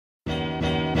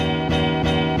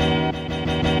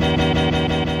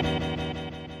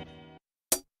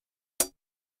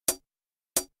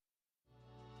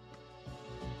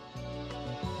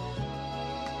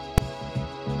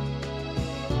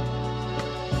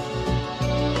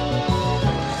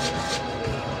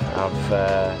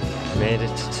I've made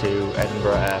it to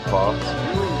Edinburgh Airport.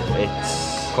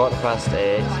 It's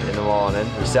 8:15 in the morning.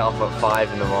 We set off at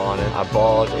 5 in the morning. I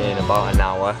board in about an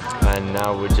hour, and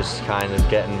now we're just kind of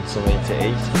getting something to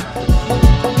eat.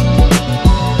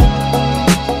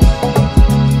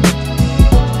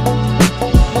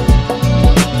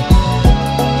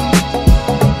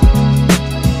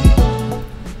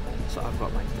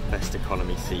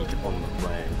 Economy seat on the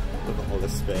plane. Look at all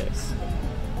this space.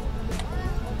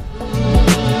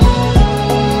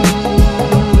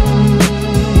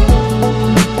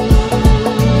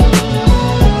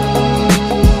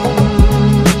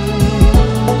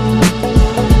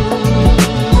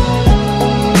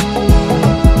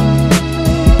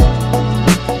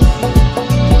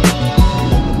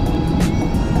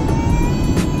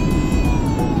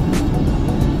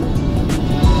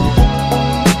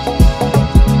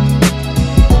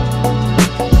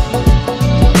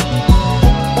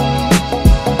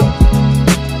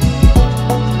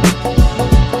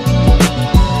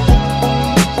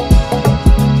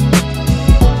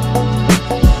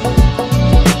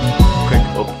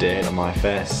 My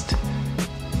first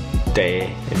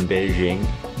day in Beijing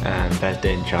and first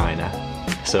day in China.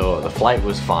 So the flight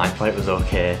was fine, flight was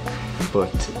okay,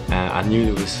 but I knew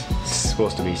there was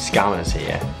supposed to be scammers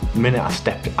here. The minute I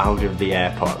stepped out of the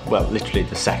airport, well literally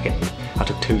the second, I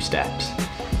took 2 steps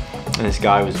and this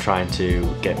guy was trying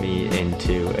to get me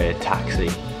into a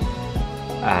taxi,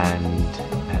 and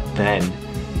then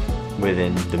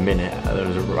within the minute there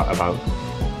was about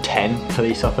 10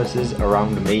 police officers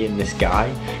around me and this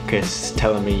guy, because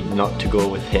telling me not to go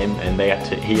with him, and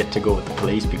he had to go with the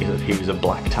police because he was a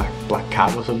black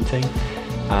cab or something,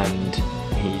 and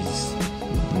he's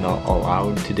not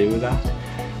allowed to do that.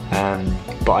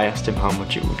 But I asked him how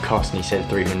much it would cost, and he said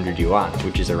 300 yuan,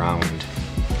 which is around,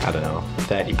 I don't know,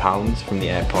 £30 from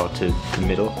the airport to the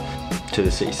middle, to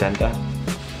the city centre.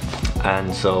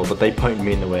 And so, but they pointed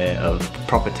me in the way of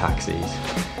proper taxis.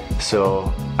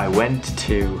 So I went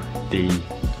to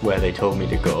where they told me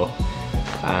to go,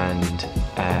 and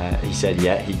he said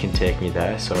yeah, he can take me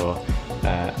there. So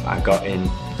I got in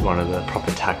one of the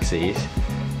proper taxis,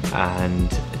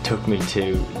 and it took me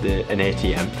to an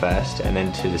ATM first and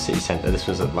then to the city centre. This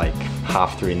was at like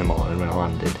 3:30 in the morning when I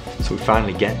landed. So we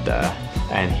finally get there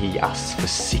and he asks for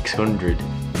 600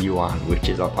 yuan, which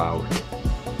is about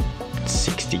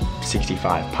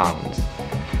 65 pounds.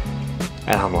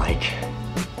 And I'm like,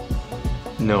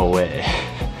 no way.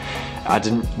 I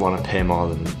didn't want to pay more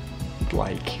than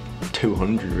like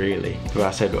 200 really. But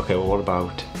I said, okay, well what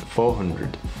about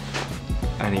 400?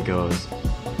 And he goes,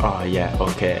 oh yeah,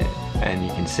 okay. And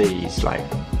you can see he's like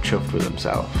chuffed with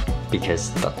himself,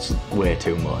 because that's way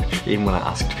too much. Even when I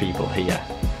asked people here,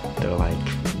 they were like,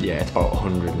 yeah, it's about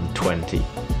 120.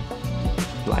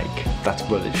 Like, that's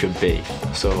what it should be.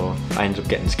 So I ended up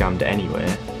getting scammed anyway,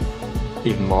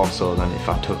 even more so than if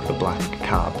I took the black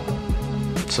cab.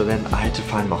 So then I had to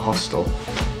find my hostel,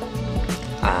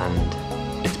 and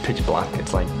it's pitch black,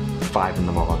 it's like 5 in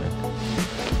the morning,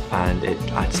 and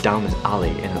it's down this alley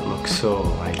and it looks so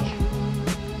like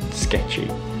sketchy.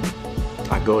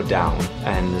 I go down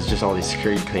and there's just all these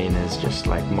security cleaners just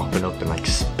like mopping up and like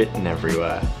spitting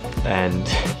everywhere, and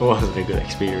it wasn't a good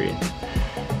experience.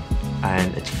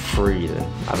 And it's freezing.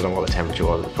 I don't know what the temperature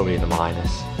was, it's probably in the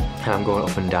minus. And I'm going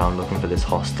up and down looking for this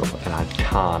hostel and I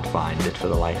can't find it for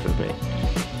the life of me.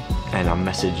 And I'm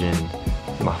messaging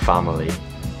my family,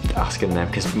 asking them,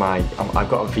 because I've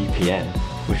got a VPN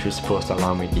which was supposed to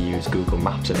allow me to use Google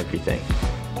Maps and everything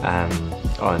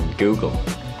on Google,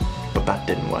 but that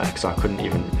didn't work, so I couldn't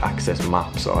even access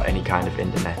maps or any kind of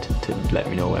internet to let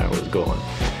me know where I was going.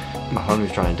 My family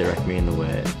was trying to direct me in the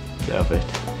way of it,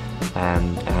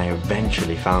 and I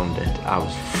eventually found it. I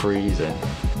was freezing.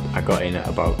 I got in at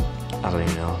about, I don't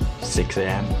even know, 6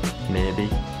 AM maybe,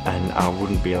 and I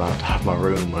wouldn't be allowed to have my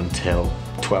room until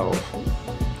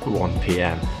 1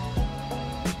 PM,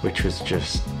 which was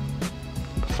just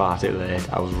far too late.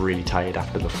 I was really tired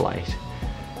after the flight.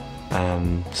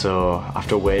 So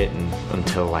after waiting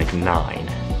until like 9,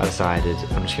 I decided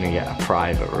I'm just gonna get a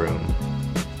private room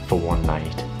for one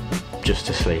night just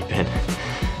to sleep in.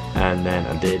 And then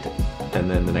I did, and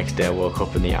then the next day I woke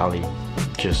up and the alley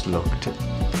just looked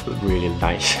really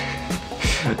nice.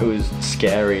 It was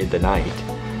scary at the night,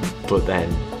 but then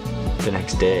the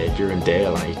next day during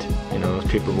daylight, you know,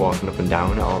 there's people walking up and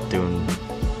down, all doing,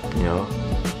 you know,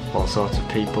 all sorts of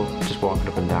people just walking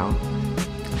up and down.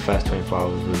 The first 24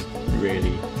 hours was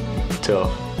really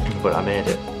tough, but I made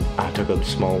it. I took a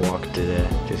small walk today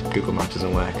because Google Maps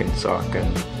isn't working, so I've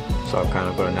kind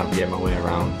of got to navigate my way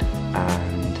around,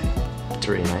 and it's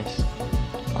really nice.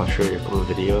 I'll show you a couple of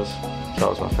videos So that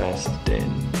was my first day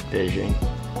in Beijing.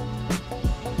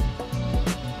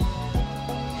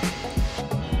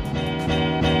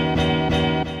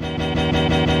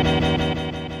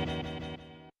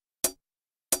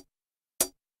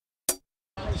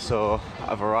 So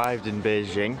I've arrived in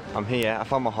Beijing. I'm here, I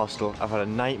found my hostel. I've had a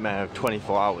nightmare of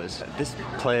 24 hours. This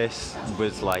place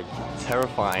was like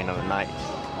terrifying on the night,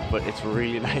 but it's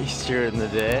really nice during the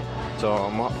day. So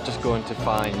I'm just going to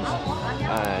find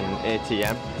an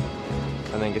ATM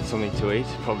and then get something to eat,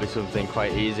 probably something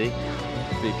quite easy,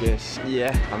 because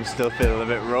yeah, I'm still feeling a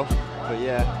bit rough. But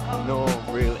yeah, no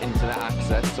real internet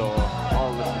access, so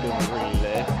all this is going really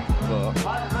late, but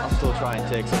I'll still try and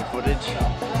take some footage.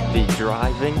 The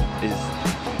driving is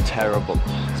terrible.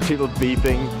 There's people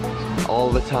beeping all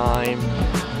the time,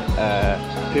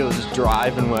 people just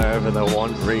driving wherever they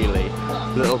want really.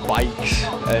 Little bikes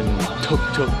and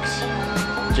tuk-tuks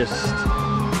just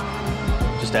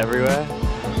everywhere,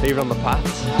 even on the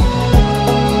paths.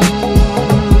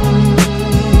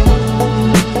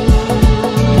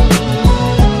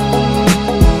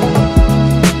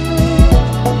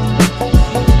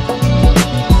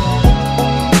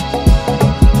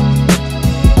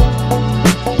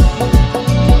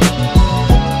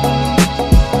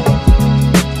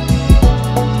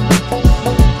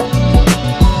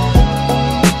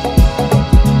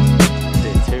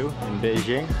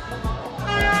 Beijing.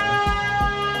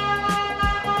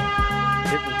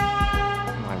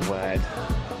 My word,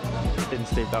 didn't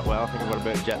sleep that well. I think I've got a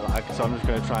bit of jet lag, so I'm just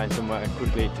going to try and somewhere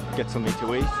quickly to get something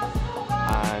to eat,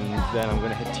 and then I'm going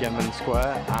to hit Tiananmen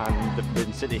Square and the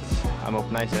Forbidden City. I'm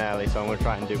up nice and early, so I'm going to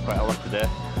try and do quite a lot today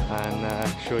and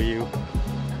show you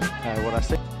what I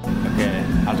see. Okay,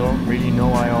 I don't really know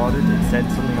what I ordered. It said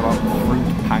something about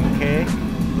fruit pancake,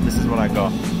 but this is what I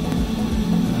got.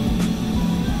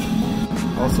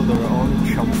 Also, there were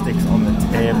only chopsticks on the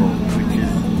table, which is,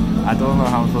 I don't know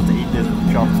how I'm supposed to eat this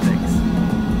with chopsticks.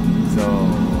 So,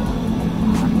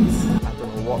 I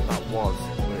don't know what that was,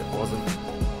 but it wasn't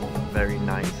very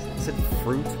nice. It said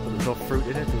fruit, but there's no fruit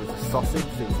in it. There was a sausage,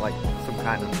 it was like some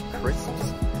kind of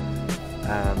crisps.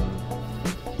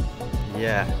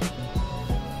 Yeah,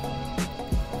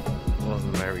 it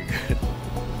wasn't very good.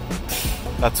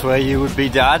 That's where you would be,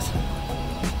 Dad.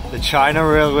 The China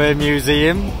Railway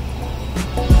Museum.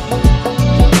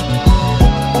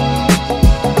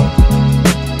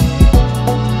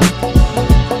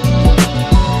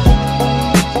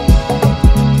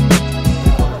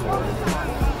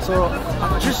 So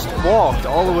I just walked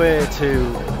all the way to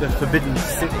the Forbidden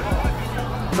City.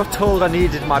 Got told I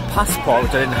needed my passport,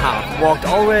 which I didn't have. Walked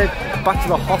all the way back to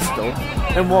the hostel,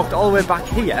 then walked all the way back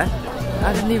here.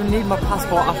 I didn't even need my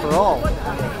passport after all.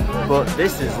 But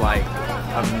this is like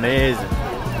amazing.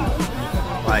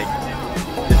 Like,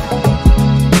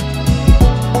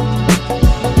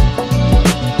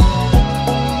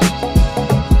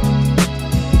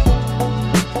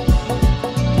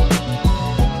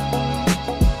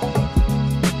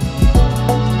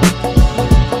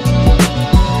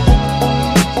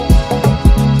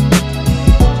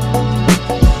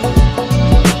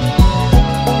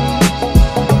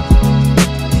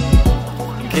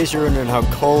 in case you're wondering how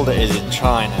cold it is in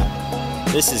China,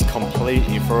 this is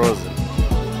completely frozen.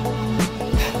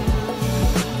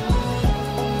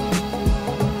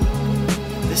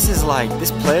 This is like,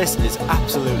 this place is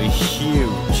absolutely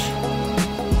huge.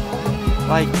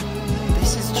 Like,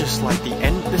 this is just like the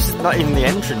end, this is not even the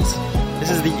entrance.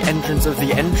 This is the entrance of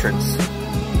the entrance.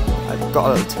 I've got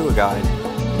a little tour guide.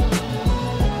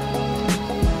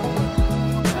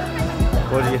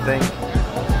 What do you think?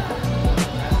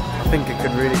 I think it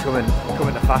could really come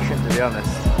into fashion, to be honest.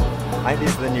 I think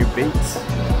these are the new Beats.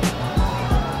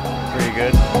 Pretty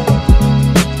good.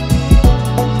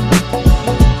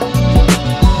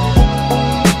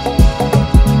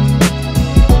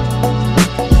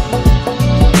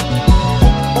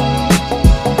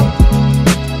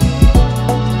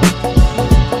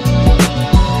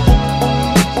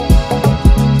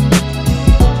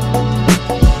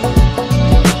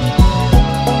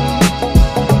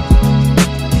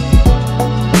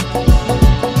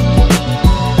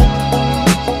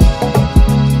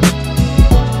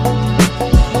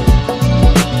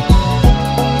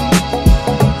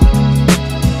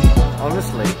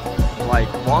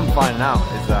 What I'm finding out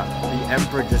is that the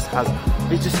emperor just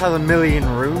has a million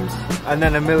rooms and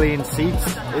then a million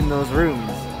seats in those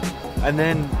rooms, and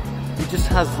then he just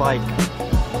has like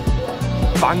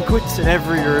banquets in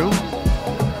every room.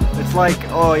 It's like,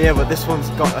 oh yeah, but this one's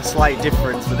got a slight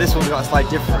difference, but this one's got a slight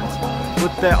difference,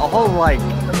 but they're all like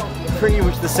pretty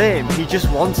much the same. He just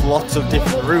wants lots of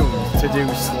different rooms to do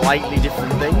slightly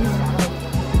different things.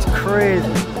 It's crazy.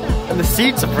 And the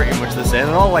seats are pretty much the same.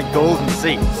 They're all like golden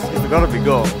seats. They've got to be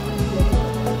gold.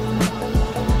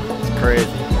 It's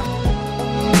crazy.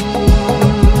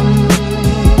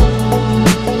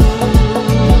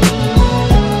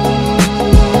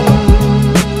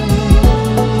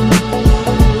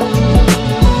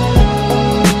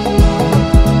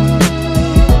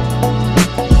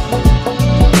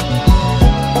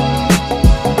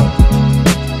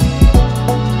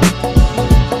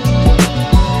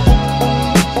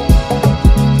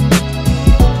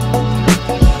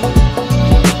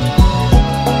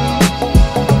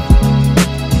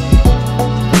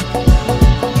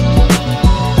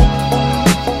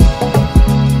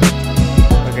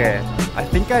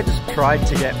 I just tried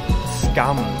to get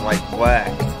scammed, like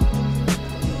worked.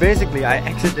 Basically, I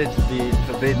exited the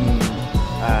forbidden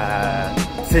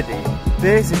city.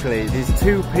 Basically, these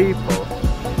two people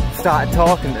started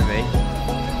talking to me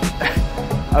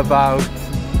about,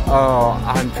 oh,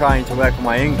 I'm trying to work on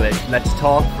my English, let's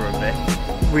talk for a bit.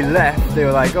 We left, they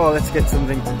were like, oh, let's get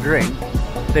something to drink.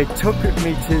 They took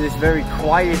me to this very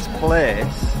quiet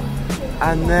place,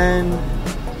 and then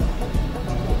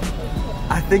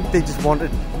I think they just wanted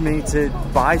me to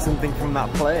buy something from that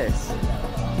place.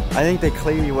 I think they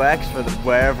clearly worked for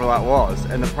wherever that was,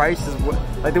 and the prices were,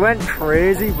 like, they weren't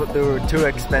crazy, but they were too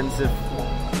expensive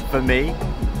for me.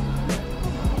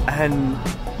 And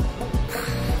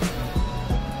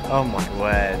oh my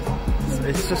word,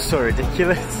 it's just so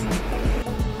ridiculous.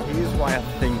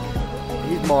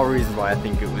 Here's more reasons why I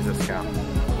think it was a scam.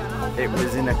 It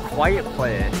was in a quiet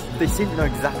place. They seemed to know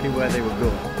exactly where they were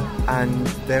going. And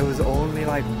there was only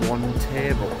like one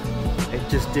table. It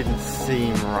just didn't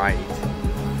seem right.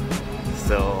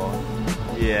 So,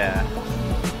 yeah.